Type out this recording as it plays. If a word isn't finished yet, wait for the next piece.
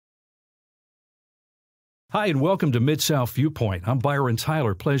Hi, and welcome to Mid-South Viewpoint. I'm Byron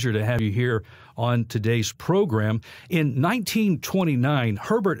Tyler. Pleasure to have you here on today's program. In 1929,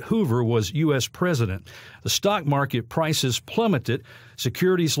 Herbert Hoover was U.S. president. The stock market prices plummeted.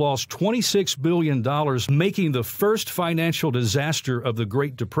 Securities lost $26 billion, making the first financial disaster of the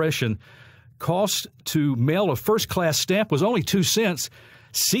Great Depression. Cost to mail a first-class stamp was only 2 cents.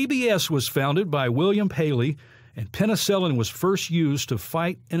 CBS was founded by William Paley, and penicillin was first used to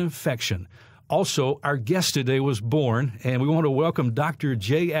fight an infection. Also, our guest today was born, and we want to welcome Dr.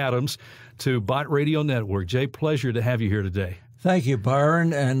 Jay Adams to Bott Radio Network. Jay, pleasure to have you here today. Thank you,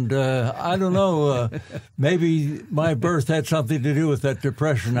 Byron. And I don't know, maybe my birth had something to do with that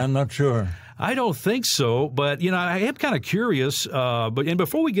depression. I'm not sure. I don't think so, but, I am kind of curious. But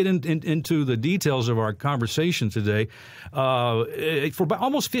before we get into the details of our conversation today, for about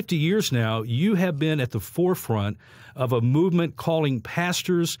almost 50 years now, you have been at the forefront of a movement calling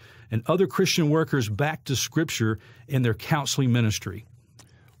pastors and other Christian workers back to Scripture in their counseling ministry.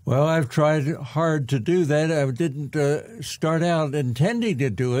 Well, I've tried hard to do that. I didn't start out intending to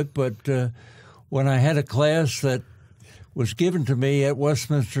do it, but when I had a class that was given to me at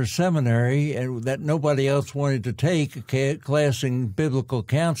Westminster Seminary and that nobody else wanted to take, a class in biblical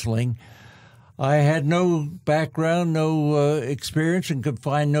counseling, I had no background, no experience, and could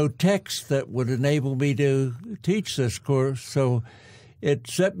find no text that would enable me to teach this course. So it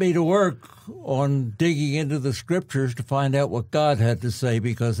set me to work on digging into the Scriptures to find out what God had to say,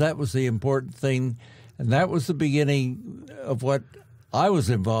 because that was the important thing, and that was the beginning of what I was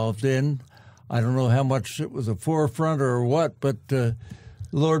involved in. I don't know how much it was a forefront or what, but the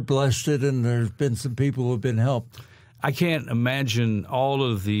Lord blessed it, and there's been some people who have been helped. I can't imagine all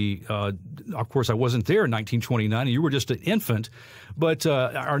of the, of course, I wasn't there in 1929, and you were just an infant, but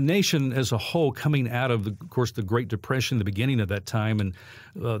our nation as a whole coming out of, of course, the Great Depression, the beginning of that time, and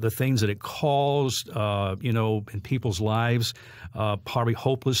the things that it caused, in people's lives, probably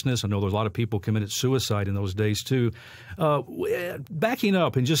hopelessness. I know there's a lot of people committed suicide in those days, too. Backing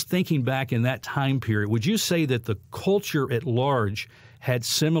up and just thinking back in that time period, would you say that the culture at large had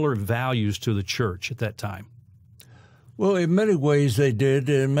similar values to the church at that time? Well, in many ways they did.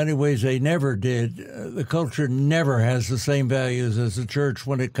 In many ways they never did. The culture never has the same values as the church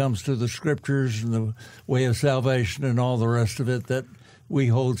when it comes to the Scriptures and the way of salvation and all the rest of it that we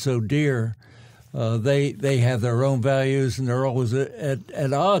hold so dear. They have their own values, and they're always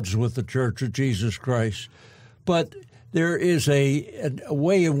at odds with the Church of Jesus Christ. But there is a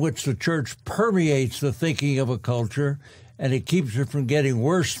way in which the church permeates the thinking of a culture, and it keeps it from getting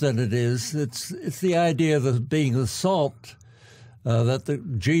worse than it is. It's the idea of being the salt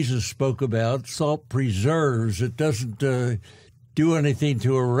that Jesus spoke about. Salt preserves. It doesn't do anything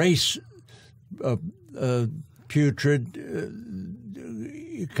to erase putrid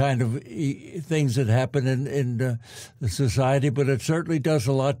kind of things that happen in the society, but it certainly does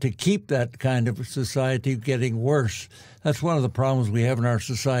a lot to keep that kind of society getting worse. That's one of the problems we have in our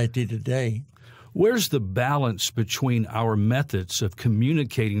society today. Where's the balance between our methods of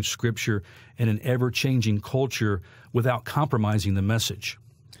communicating Scripture in an ever-changing culture without compromising the message?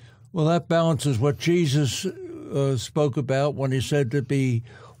 Well, that balance is what Jesus spoke about when he said to be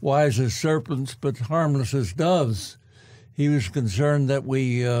wise as serpents but harmless as doves. He was concerned that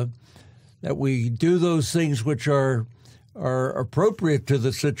we do those things which are appropriate to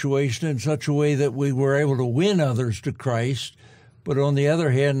the situation in such a way that we were able to win others to Christ, but on the other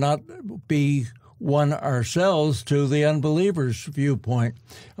hand, not be one ourselves to the unbeliever's viewpoint.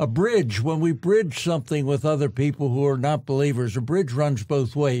 A bridge, when we bridge something with other people who are not believers, a bridge runs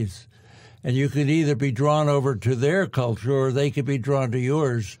both ways. And you can either be drawn over to their culture or they could be drawn to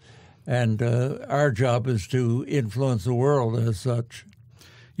yours. And our job is to influence the world as such.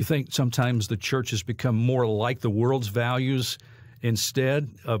 You think sometimes the church has become more like the world's values instead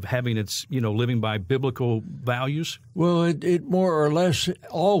of having its, living by biblical values? Well, it more or less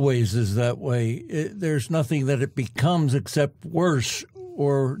always is that way. There's nothing that it becomes except worse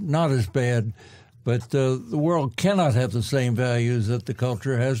or not as bad. But the world cannot have the same values that the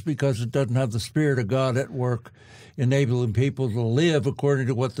culture has because it doesn't have the Spirit of God at work, enabling people to live according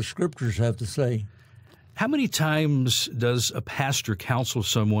to what the Scriptures have to say. How many times does a pastor counsel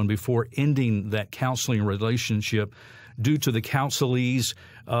someone before ending that counseling relationship due to the counselee's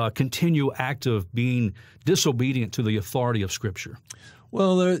continual act of being disobedient to the authority of Scripture?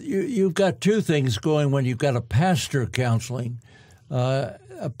 Well, you've got two things going when you've got a pastor counseling.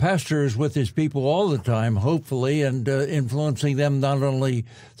 A pastor is with his people all the time, hopefully, and influencing them not only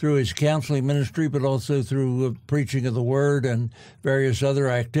through his counseling ministry, but also through preaching of the Word and various other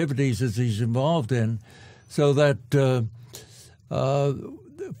activities that he's involved in. So that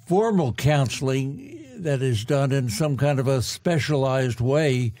formal counseling that is done in some kind of a specialized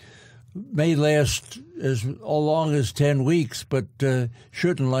way may last as long as 10 weeks, but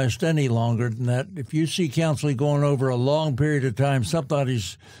shouldn't last any longer than that. If you see counseling going over a long period of time,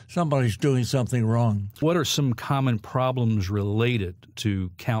 somebody's doing something wrong. What are some common problems related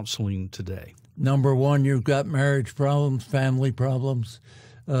to counseling today? Number one, you've got marriage problems, family problems,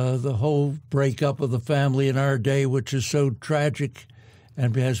 the whole breakup of the family in our day, which is so tragic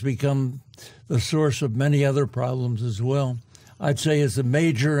and has become the source of many other problems as well. I'd say is a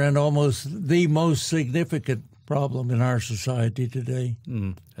major and almost the most significant problem in our society today.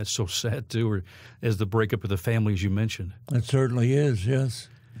 That's so sad, too, as the breakup of the family, as you mentioned. It certainly is, yes.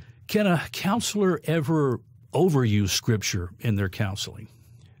 Can a counselor ever overuse Scripture in their counseling?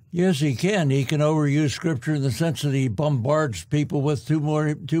 Yes, he can. He can overuse Scripture in the sense that he bombards people with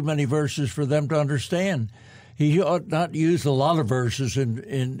too many verses for them to understand. He ought not use a lot of verses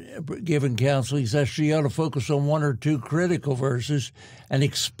in giving counseling. He actually ought to focus on one or two critical verses and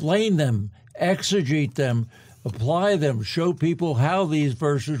explain them, exegete them, apply them, show people how these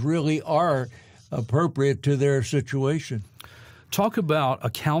verses really are appropriate to their situation. Talk about a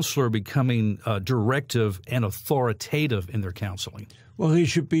counselor becoming directive and authoritative in their counseling. Well, he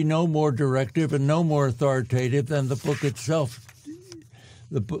should be no more directive and no more authoritative than the book itself.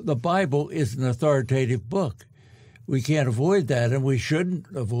 The Bible is an authoritative book. We can't avoid that, and we shouldn't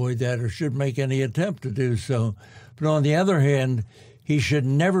avoid that or should make any attempt to do so. But on the other hand, he should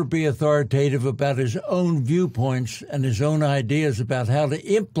never be authoritative about his own viewpoints and his own ideas about how to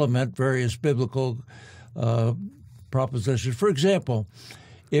implement various biblical propositions. For example,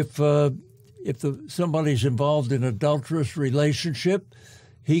 if somebody's involved in an adulterous relationship,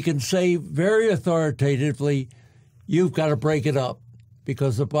 he can say very authoritatively, you've got to break it up,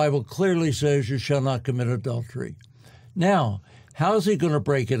 because the Bible clearly says you shall not commit adultery. Now, how is he going to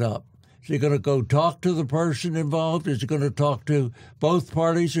break it up? Is he going to go talk to the person involved? Is he going to talk to both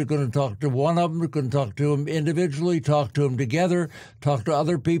parties? Is he going to talk to one of them? Is he going to talk to them individually, talk to them together, talk to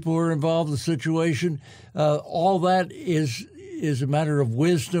other people who are involved in the situation? All that is a matter of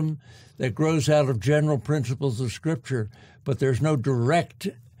wisdom that grows out of general principles of Scripture, but there's no direct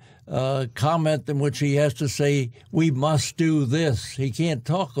comment in which he has to say, we must do this. He can't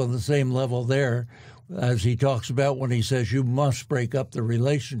talk on the same level there as he talks about when he says you must break up the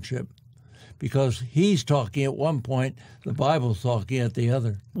relationship, because he's talking at one point, the Bible's talking at the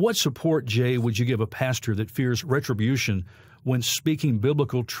other. What support, Jay, would you give a pastor that fears retribution when speaking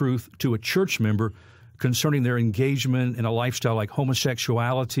biblical truth to a church member concerning their engagement in a lifestyle like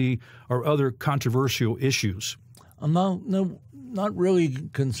homosexuality or other controversial issues? I'm not really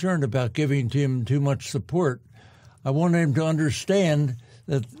concerned about giving him too much support. I want him to understand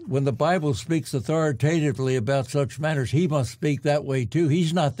that when the Bible speaks authoritatively about such matters, he must speak that way too.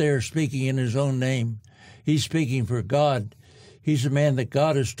 He's not there speaking in his own name. He's speaking for God. He's a man that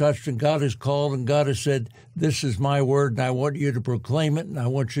God has touched and God has called and God has said, this is my word and I want you to proclaim it and I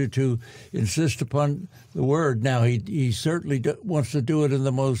want you to insist upon the word. Now, he certainly wants to do it in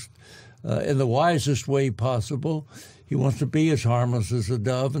the wisest way possible. He wants to be as harmless as a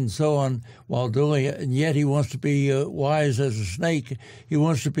dove and so on while doing it, and yet he wants to be wise as a snake. He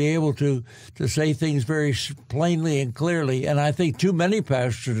wants to be able to say things very plainly and clearly, and I think too many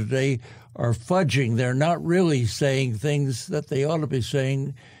pastors today are fudging. They're not really saying things that they ought to be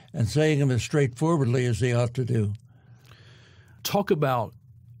saying and saying them as straightforwardly as they ought to do. Talk about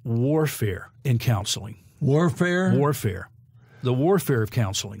warfare in counseling. Warfare? Warfare. The warfare of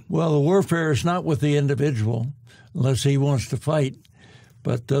counseling. Well, the warfare is not with the individual, unless he wants to fight,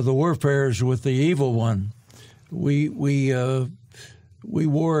 but the warfare is with the evil one. We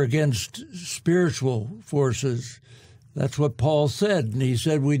war against spiritual forces. That's what Paul said, and he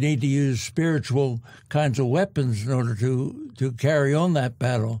said we need to use spiritual kinds of weapons in order to carry on that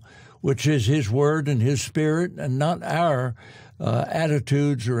battle, which is his word and his spirit, and not our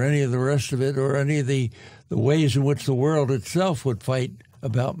attitudes or any of the rest of it, or any of the ways in which the world itself would fight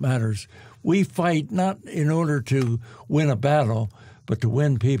about matters. We fight not in order to win a battle, but to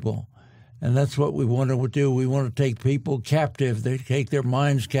win people. And that's what we want to do. We want to take people captive. They take their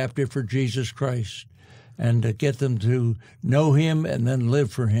minds captive for Jesus Christ and get them to know him and then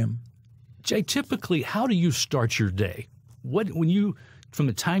live for him. Jay, typically, how do you start your day? From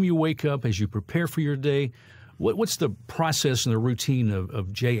the time you wake up, as you prepare for your day, what's the process and the routine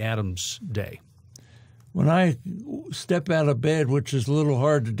of Jay Adams' day? When I step out of bed, which is a little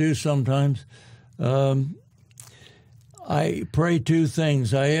hard to do sometimes, I pray two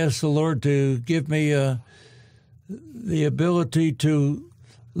things. I ask the Lord to give me the ability to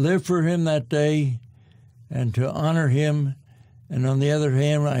live for him that day and to honor him And on the other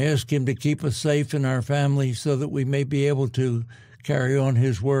hand, I ask him to keep us safe in our family so that we may be able to carry on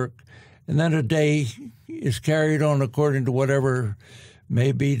his work. And then a day is carried on according to whatever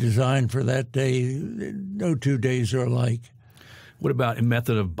may be designed for that day. No 2 days are alike. What about a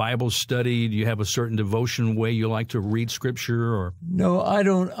method of Bible study? Do you have a certain devotion way you like to read Scripture? Or no, I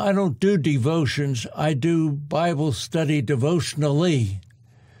don't do devotions. I do Bible study devotionally.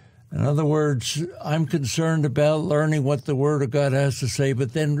 In other words, I'm concerned about learning what the Word of God has to say,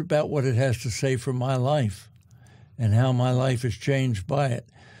 but then about what it has to say for my life and how my life is changed by it.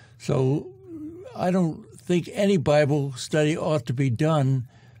 So I don't think any Bible study ought to be done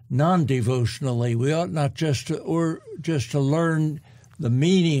non-devotionally. We ought not just to learn the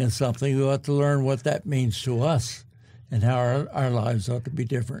meaning of something. We ought to learn what that means to us and how our lives ought to be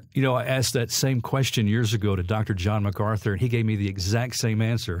different. You know, I asked that same question years ago to Dr. John MacArthur, and he gave me the exact same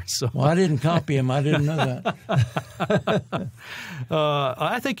answer. So, well, I didn't copy him. I didn't know that.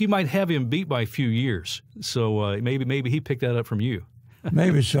 I think you might have him beat by a few years. So maybe he picked that up from you.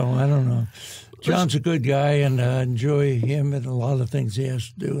 Maybe so. I don't know. John's a good guy, and I enjoy him and a lot of things he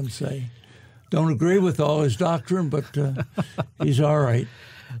has to do and say. Don't agree with all his doctrine, but he's all right.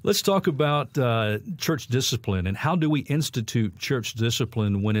 Let's talk about church discipline, and how do we institute church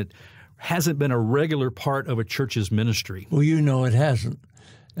discipline when it hasn't been a regular part of a church's ministry? Well, you know it hasn't.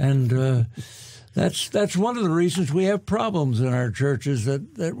 And that's one of the reasons we have problems in our churches,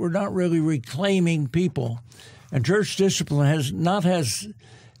 that we're not really reclaiming people. And church discipline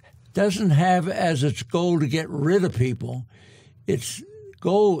doesn't have as its goal to get rid of people. Its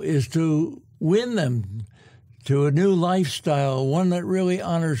goal is to win them to a new lifestyle, one that really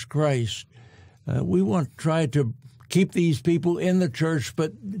honors Christ. We want to try to keep these people in the church,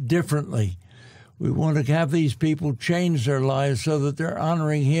 but differently. We want to have these people change their lives so that they're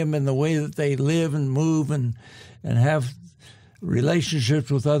honoring Him in the way that they live and move and have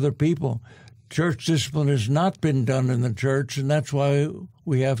relationships with other people. Church discipline has not been done in the church, and that's why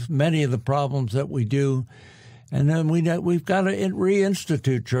we have many of the problems that we do. And then we've got to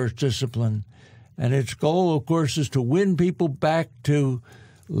reinstitute church discipline. And its goal, of course, is to win people back to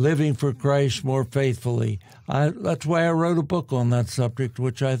living for Christ more faithfully. That's why I wrote a book on that subject,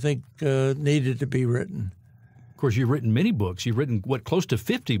 which I think needed to be written. Of course, you've written many books. You've written, close to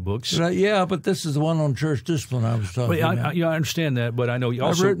 50 books? Yeah, but this is the one on church discipline I was talking about. I understand that, but I know you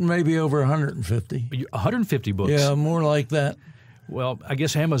also... I've written maybe over 150. 150 books? Yeah, more like that. Well, I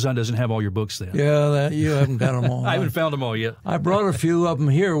guess Amazon doesn't have all your books then. Yeah, you haven't got them all. I haven't found them all yet. I brought a few of them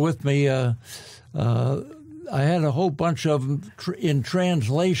here with me. I had a whole bunch of them in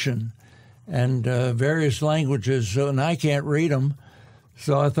translation and various languages, and I can't read them.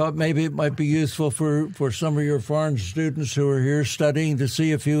 So I thought maybe it might be useful for some of your foreign students who are here studying to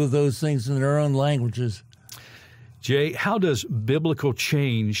see a few of those things in their own languages. Jay, how does biblical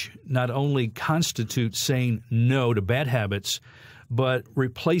change not only constitute saying no to bad habits, but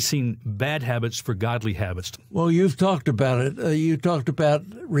replacing bad habits for godly habits? Well, you've talked about it. You talked about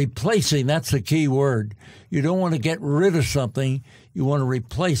replacing. That's the key word. You don't want to get rid of something. You want to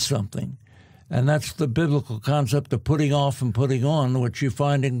replace something. And that's the biblical concept of putting off and putting on, which you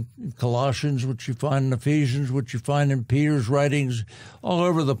find in Colossians, which you find in Ephesians, which you find in Peter's writings all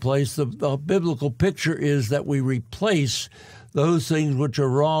over the place. The biblical picture is that we replace those things which are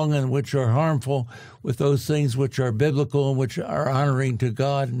wrong and which are harmful with those things which are biblical and which are honoring to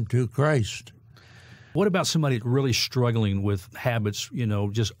God and to Christ. What about somebody really struggling with habits,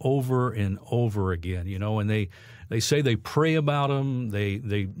 just over and over again, and they say they pray about them,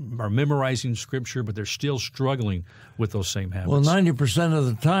 they are memorizing Scripture, but they're still struggling with those same habits? Well, 90% of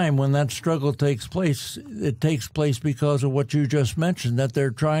the time when that struggle takes place, it takes place because of what you just mentioned, that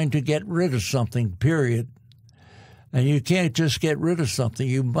they're trying to get rid of something, period. And you can't just get rid of something.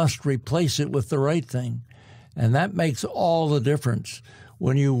 You must replace it with the right thing. And that makes all the difference.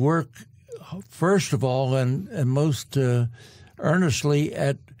 When you work, first of all, and most earnestly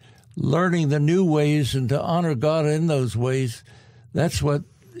at learning the new ways and to honor God in those ways, that's what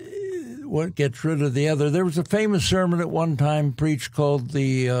gets rid of the other. There was a famous sermon at one time preached called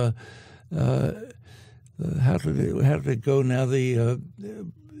the, how did it go now? The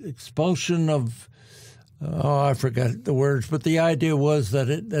expulsion of... I forgot the words, but the idea was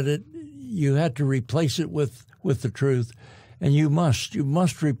that you had to replace it with the truth, and you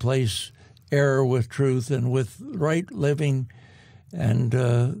must replace error with truth and with right living, and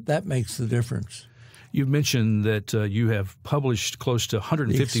that makes the difference. You mentioned that you have published close to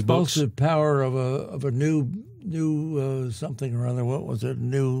 150 books. The expulsive power of a new something or other. What was it?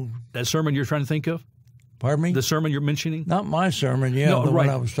 That sermon you're trying to think of? Pardon me? The sermon you're mentioning? Not my sermon, No, the right. one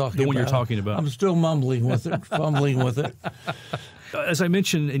I was talking about. The one you're talking about. I'm still mumbling with it, fumbling with it. As I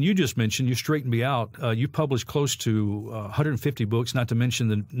mentioned, and you just mentioned, you straightened me out. You published close to 150 books, not to mention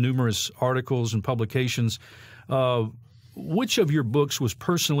the numerous articles and publications. Which of your books was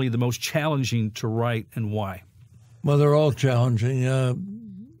personally the most challenging to write, and why? Well, they're all challenging.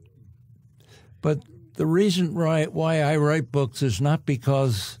 But the reason why I write books is not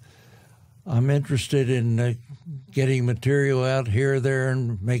because I'm interested in getting material out here, there,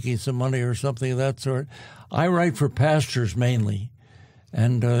 and making some money or something of that sort. I write for pastors mainly.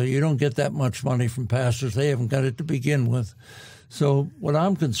 And you don't get that much money from pastors. They haven't got it to begin with. So what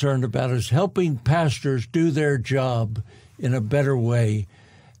I'm concerned about is helping pastors do their job in a better way.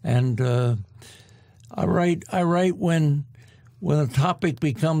 And I write when a topic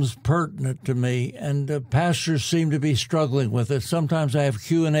becomes pertinent to me, and pastors seem to be struggling with it. Sometimes I have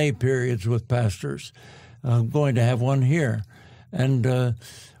Q&A periods with pastors. I'm going to have one here. And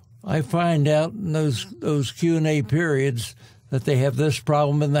I find out in those Q&A periods that they have this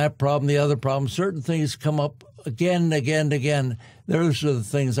problem and that problem, the other problem. Certain things come up again and again and again. Those are the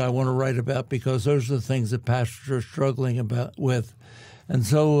things I want to write about because those are the things that pastors are struggling with. And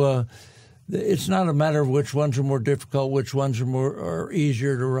so it's not a matter of which ones are more difficult, which ones are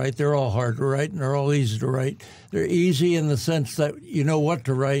easier to write. They're all hard to write, and they're all easy to write. They're easy in the sense that you know what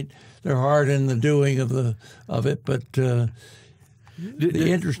to write. They're hard in the doing of it, but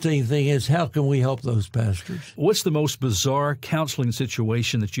the interesting thing is, how can we help those pastors? What's the most bizarre counseling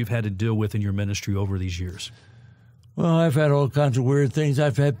situation that you've had to deal with in your ministry over these years? Well, I've had all kinds of weird things.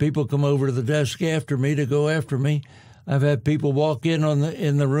 I've had people come over to the desk after me to go after me. I've had people walk in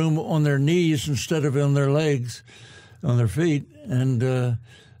the room on their knees instead of on their legs, on their feet. And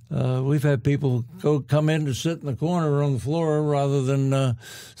we've had people come in to sit in the corner on the floor rather than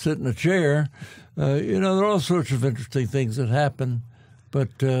sit in a chair. There are all sorts of interesting things that happen.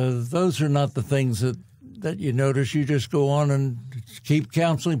 But those are not the things that you notice. You just go on and keep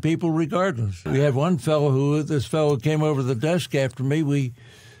counseling people regardless. We had one fellow this fellow came over to the desk after me.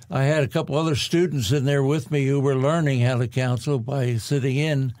 I had a couple other students in there with me who were learning how to counsel by sitting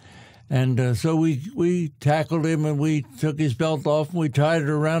in. And so we tackled him, and we took his belt off, and we tied it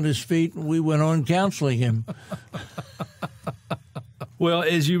around his feet, and we went on counseling him. Well,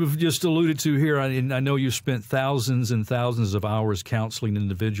 as you've just alluded to here, I know you've spent thousands and thousands of hours counseling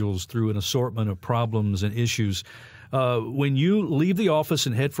individuals through an assortment of problems and issues. When you leave the office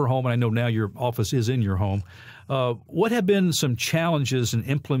and head for home, and I know now your office is in your home, what have been some challenges in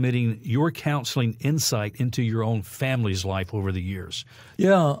implementing your counseling insight into your own family's life over the years?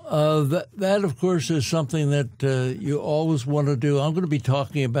 Yeah, that of course is something that you always want to do. I'm going to be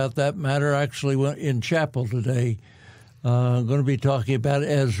talking about that matter actually in chapel today. I'm going to be talking about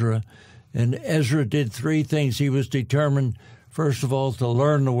Ezra. And Ezra did three things. He was determined, first of all, to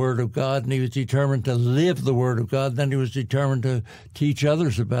learn the Word of God, and he was determined to live the Word of God. Then he was determined to teach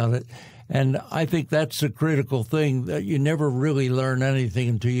others about it. And I think that's the critical thing, that you never really learn anything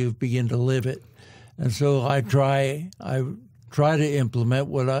until you begin to live it. And so I try to implement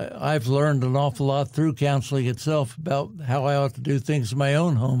what I've learned an awful lot through counseling itself about how I ought to do things in my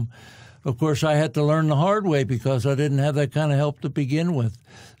own home. Of course, I had to learn the hard way because I didn't have that kind of help to begin with.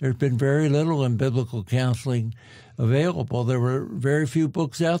 There's been very little in biblical counseling available. There were very few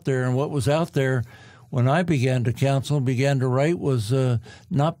books out there, and what was out there when I began to counsel and began to write was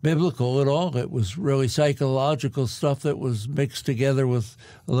not biblical at all. It was really psychological stuff that was mixed together with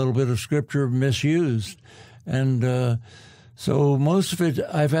a little bit of Scripture misused. And so most of it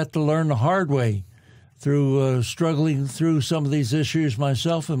I've had to learn the hard way through struggling through some of these issues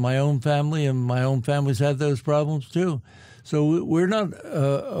myself and my own family, and my own family's had those problems too. So we're not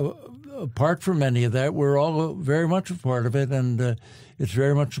apart from any of that. We're all very much a part of it, and it's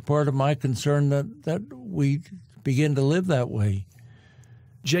very much a part of my concern that we begin to live that way.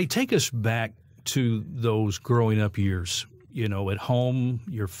 Jay, take us back to those growing up years. At home,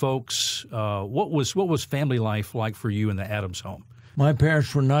 your folks. What was family life like for you in the Adams home? My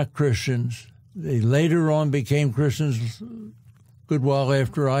parents were not Christians. They later on became Christians a good while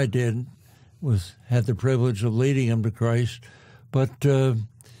after I did, had the privilege of leading them to Christ. But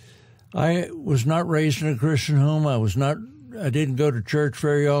I was not raised in a Christian home. I didn't go to church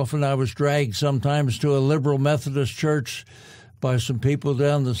very often. I was dragged sometimes to a liberal Methodist church by some people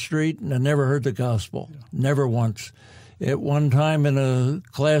down the street, and I never heard the gospel, never once. At one time in a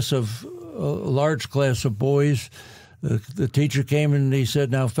large class of boys, the teacher came and he said,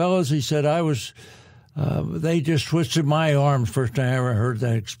 "Now, fellas," he said, I was They just twisted my arm. First time I ever heard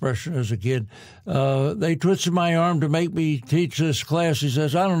that expression as a kid. They twisted my arm to make me teach this class. He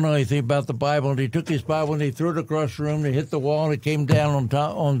says, I don't know anything about the Bible. And he took his Bible and he threw it across the room. He hit the wall and it came down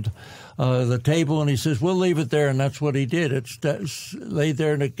on the table. And he says, we'll leave it there. And that's what he did. It's laid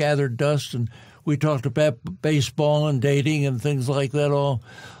there and it gathered dust. And we talked about baseball and dating and things like that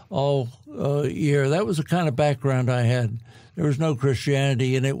all year. That was the kind of background I had. There was no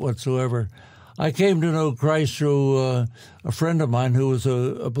Christianity in it whatsoever. I came to know Christ through a friend of mine who was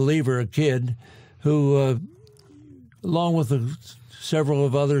a believer, a kid, who, along with several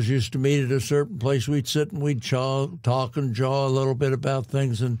of others, used to meet at a certain place. We'd sit and we'd talk and jaw a little bit about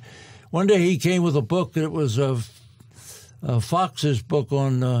things. And one day he came with a book. It was Fox's book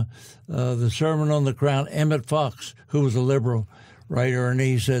on the Sermon on the Crown, Emmett Fox, who was a liberal writer, and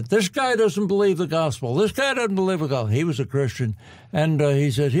he said, this guy doesn't believe the gospel. This guy doesn't believe the gospel. He was a Christian, and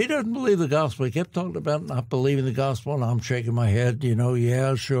he said, he doesn't believe the gospel. He kept talking about not believing the gospel, and I'm shaking my head,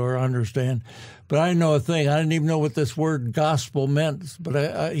 yeah, sure, I understand. But I didn't know a thing. I didn't even know what this word gospel meant,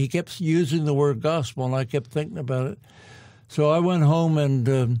 but he kept using the word gospel, and I kept thinking about it. So I went home,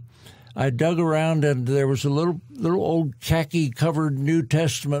 and I dug around, and there was a little old khaki-covered New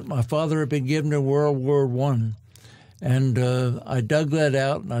Testament my father had been given in World War I. And I dug that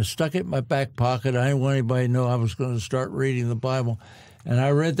out, and I stuck it in my back pocket. I didn't want anybody to know I was going to start reading the Bible. And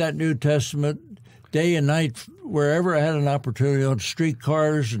I read that New Testament day and night, wherever I had an opportunity, on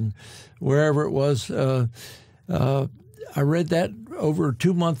streetcars and wherever it was. I read that over a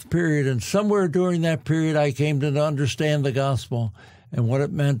 2-month period, and somewhere during that period I came to understand the gospel and what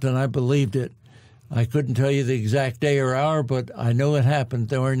it meant, and I believed it. I couldn't tell you the exact day or hour, but I know it happened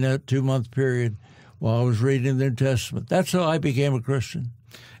during that 2-month period while I was reading the New Testament. That's how I became a Christian.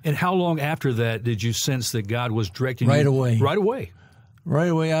 And how long after that did you sense that God was directing you? Right away. Right away. Right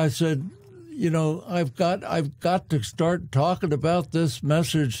away. I said, I've got to start talking about this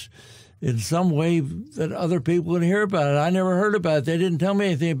message in some way that other people can hear about it. I never heard about it. They didn't tell me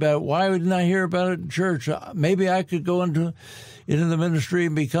anything about it. Why didn't I hear about it in church? Maybe I could go into the ministry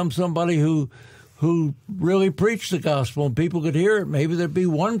and become somebody who really preached the gospel and people could hear it. Maybe there'd be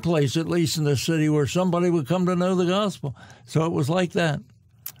one place, at least in the city, where somebody would come to know the gospel. So it was like that.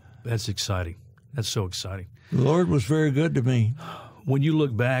 That's exciting. That's so exciting. The Lord was very good to me. When you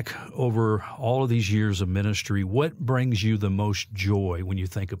look back over all of these years of ministry, what brings you the most joy when you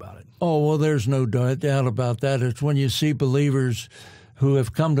think about it? Oh, well, there's no doubt about that. It's when you see believers who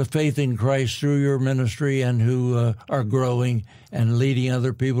have come to faith in Christ through your ministry and who are growing and leading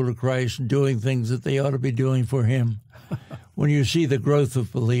other people to Christ and doing things that they ought to be doing for Him. When you see the growth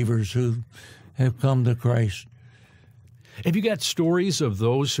of believers who have come to Christ. Have you got stories of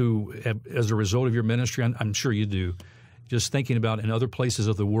those who, as a result of your ministry, I'm sure you do, just thinking about in other places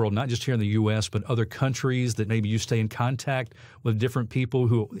of the world, not just here in the U.S., but other countries that maybe you stay in contact with different people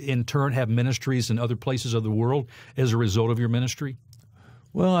who in turn have ministries in other places of the world as a result of your ministry?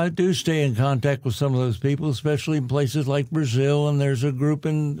 Well, I do stay in contact with some of those people, especially in places like Brazil, and there's a group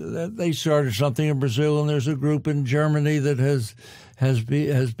they started something in Brazil, and there's a group in Germany that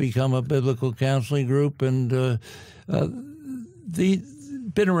has become a biblical counseling group, and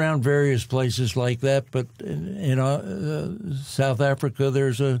been around various places like that. But in South Africa,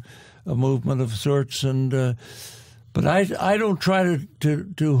 there's a movement of sorts, and but I don't try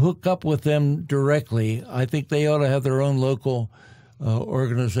to hook up with them directly. I think they ought to have their own local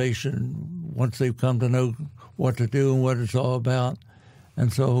organization once they've come to know what to do and what it's all about.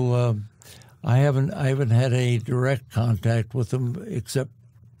 And so I haven't had any direct contact with them except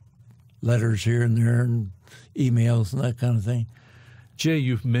letters here and there and emails and that kind of thing. Jay,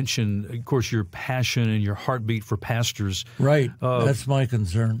 you've mentioned, of course, your passion and your heartbeat for pastors. Right. That's my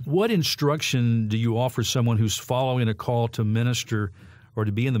concern. What instruction do you offer someone who's following a call to minister or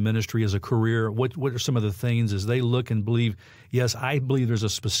to be in the ministry as a career? What are some of the things as they look and believe, yes, I believe there's a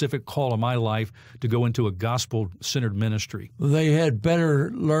specific call in my life to go into a gospel-centered ministry? They had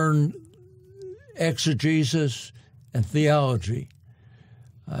better learn exegesis and theology.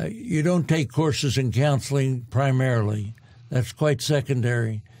 You don't take courses in counseling primarily. That's quite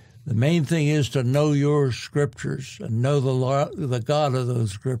secondary. The main thing is to know your scriptures and know the God of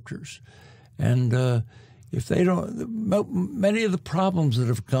those scriptures. And if they don't, many of the problems that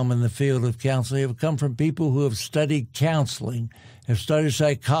have come in the field of counseling have come from people who have studied counseling, have studied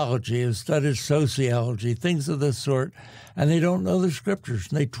psychology, have studied sociology, things of this sort, and they don't know the scriptures.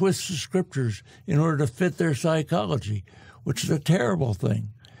 And they twist the scriptures in order to fit their psychology, which is a terrible thing.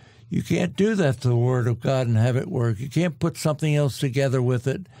 You can't do that to the Word of God and have it work. You can't put something else together with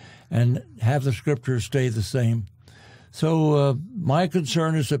it and have the scriptures stay the same. So my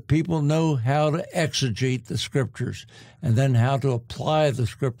concern is that people know how to exegete the Scriptures and then how to apply the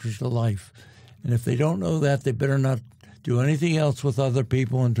Scriptures to life. And if they don't know that, they better not do anything else with other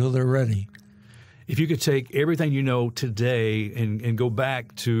people until they're ready. If you could take everything you know today and go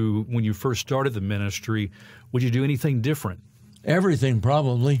back to when you first started the ministry, would you do anything different? Everything,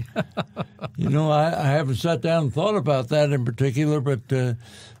 probably. I haven't sat down and thought about that in particular, but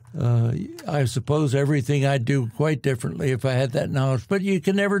I suppose everything I'd do quite differently if I had that knowledge. But you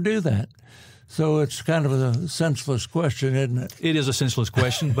can never do that. So it's kind of a senseless question, isn't it? It is a senseless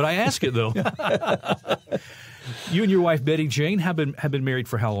question, but I ask it, though. You and your wife, Betty Jane, have been married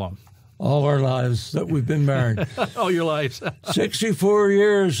for how long? All our lives that we've been married. All your lives. 64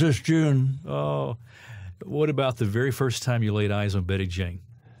 years this June. Oh. What about the very first time you laid eyes on Betty Jane?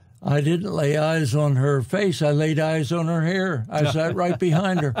 I didn't lay eyes on her face. I laid eyes on her hair. I sat right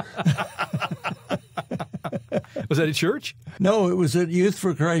behind her. Was that at church? No, it was at Youth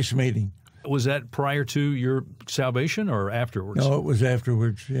for Christ meeting. Was that prior to your salvation or afterwards? No, it was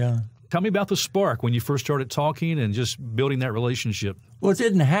afterwards, yeah. Tell me about the spark when you first started talking and just building that relationship. Well, it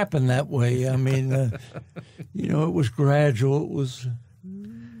didn't happen that way. I mean, it was gradual. It was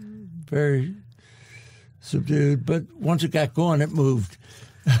very subdued. But once it got going, it moved.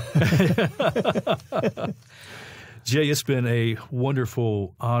 Jay, it's been a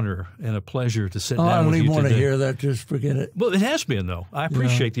wonderful honor and a pleasure to sit down with you today. I don't even want to hear that. Just forget it. Well, it has been, though. I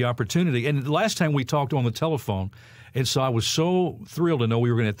appreciate the opportunity. And the last time we talked on the telephone, and so I was so thrilled to know we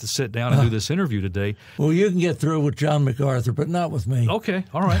were going to have to sit down and do this interview today. Well, you can get through with John MacArthur, but not with me. Okay,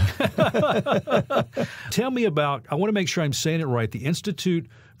 all right. Tell me about, I want to make sure I'm saying it right, the Institute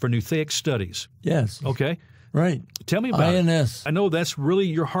for Nouthetic Studies. Yes. Okay. Right. Tell me about INS. it. I know that's really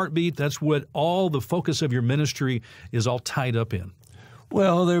your heartbeat. That's what all the focus of your ministry is all tied up in.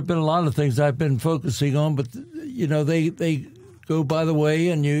 Well, there have been a lot of things I've been focusing on, but, they go by the way,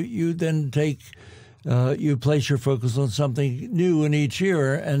 and you then take... you place your focus on something new in each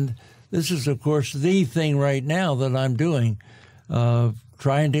year, and this is, of course, the thing right now that I'm doing,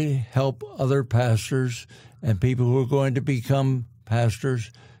 trying to help other pastors and people who are going to become pastors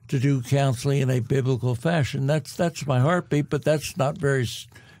to do counseling in a biblical fashion. That's my heartbeat, but that's not very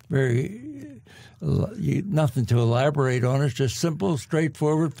nothing to elaborate on. It's just simple,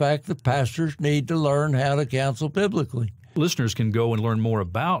 straightforward fact that pastors need to learn how to counsel biblically. Listeners can go and learn more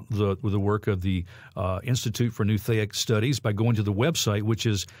about the work of the Institute for Nouthetic Studies by going to the website, which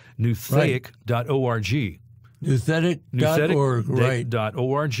is nouthetic.org. Nouthetic.org, right.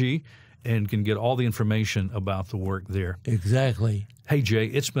 .org, and can get all the information about the work there. Exactly. Hey, Jay,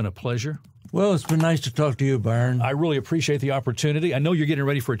 it's been a pleasure. Well, it's been nice to talk to you, Byron. I really appreciate the opportunity. I know you're getting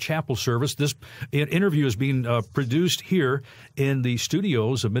ready for a chapel service. This interview is being produced here in the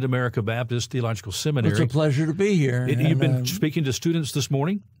studios of Mid-America Baptist Theological Seminary. It's a pleasure to be here. You've been speaking to students this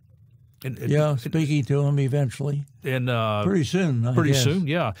morning? Speaking to them eventually. And pretty soon, Pretty soon,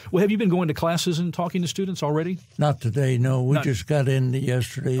 yeah. Well, have you been going to classes and talking to students already? Not today, no. We just got in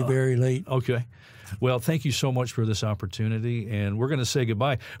yesterday very late. Okay. Well, thank you so much for this opportunity, and we're going to say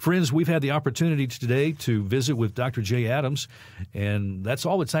goodbye. Friends, we've had the opportunity today to visit with Dr. Jay Adams, and that's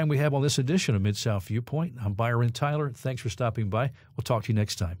all the time we have on this edition of Mid-South Viewpoint. I'm Byron Tyler. Thanks for stopping by. We'll talk to you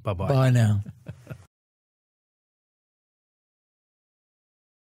next time. Bye-bye. Bye now.